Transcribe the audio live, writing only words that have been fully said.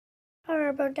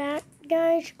sorry about that,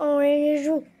 guys. Oh, it is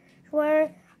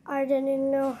where I didn't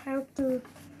know how to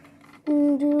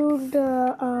do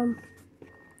the I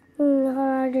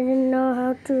didn't know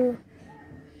how to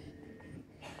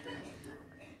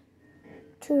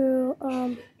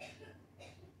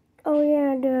oh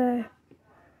yeah, the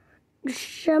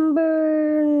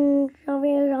December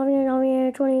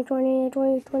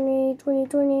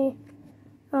 2020.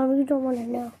 You don't want to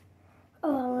know.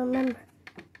 Oh, I'll remember.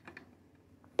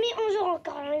 Mais on joue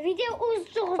encore la vidéo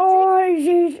aujourd'hui. Oh,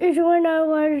 it's when I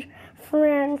was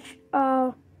French.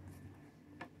 I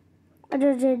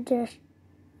just did this.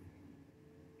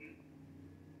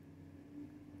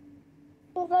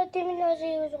 On va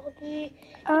déménager aujourd'hui.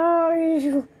 Oh, it's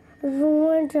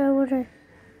winter.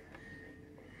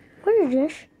 What is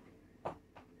this?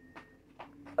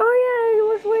 Oh yeah, it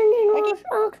was when it was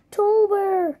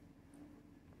October.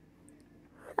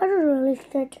 I just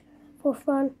released it for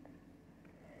fun.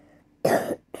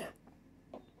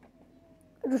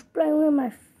 Just playing with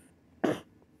my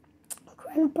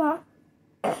grandpa.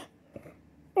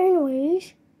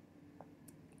 Anyways,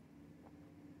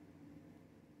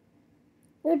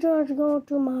 let's just go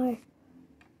to my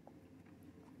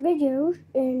videos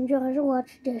and just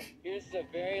watch this. Here's the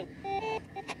very...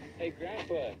 Hey,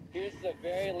 Grandpa, here's the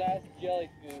very last jelly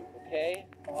food, okay?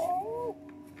 Oh,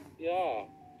 Yeah.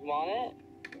 You want it?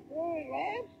 very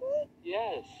last one?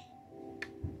 Yes.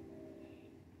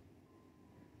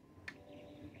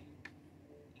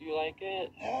 Do you like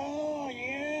it? Oh,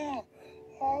 yeah.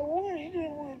 I wish it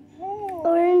was more.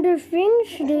 Oh, and the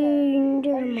things,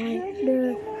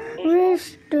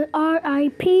 the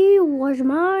RIP was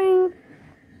mine.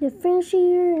 The things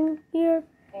here.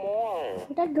 More.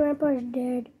 That grandpa is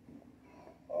dead.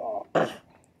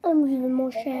 I'm even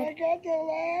more sad. I got the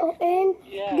last. Oh, and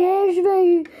Yeah.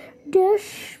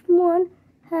 this one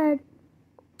had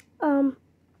 1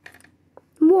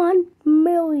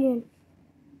 million.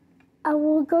 I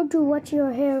will go to watch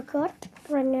your haircut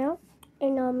right now,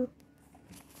 and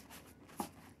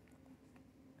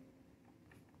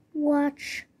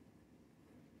watch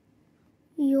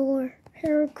your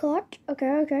haircut.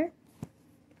 Okay.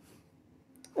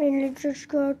 And let's just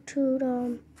go to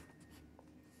the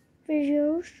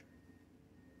videos.